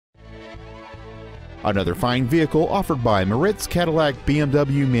Another fine vehicle offered by Moritz Cadillac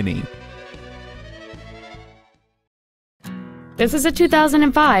BMW Mini. This is a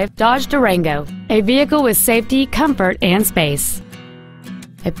 2005 Dodge Durango, a vehicle with safety, comfort, and space.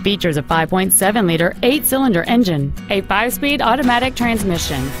 It features a 5.7-liter 8-cylinder engine, a 5-speed automatic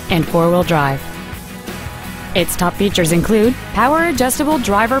transmission, and 4-wheel drive. Its top features include power-adjustable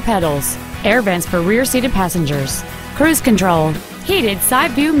driver pedals, air vents for rear-seated passengers, cruise control, heated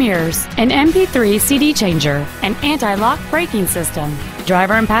side view mirrors, an MP3 CD changer, an anti-lock braking system,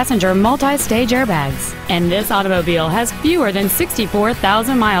 driver and passenger multi-stage airbags, and this automobile has fewer than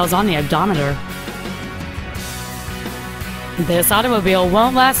 64,000 miles on the odometer. This automobile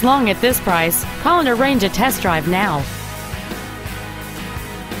won't last long at this price. Call and arrange a test drive now.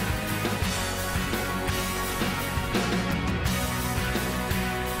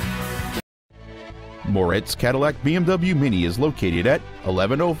 Moritz Cadillac BMW Mini is located at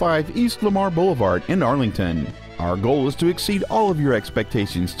 1105 East Lamar Boulevard in Arlington. Our goal is to exceed all of your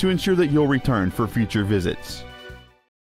expectations to ensure that you'll return for future visits.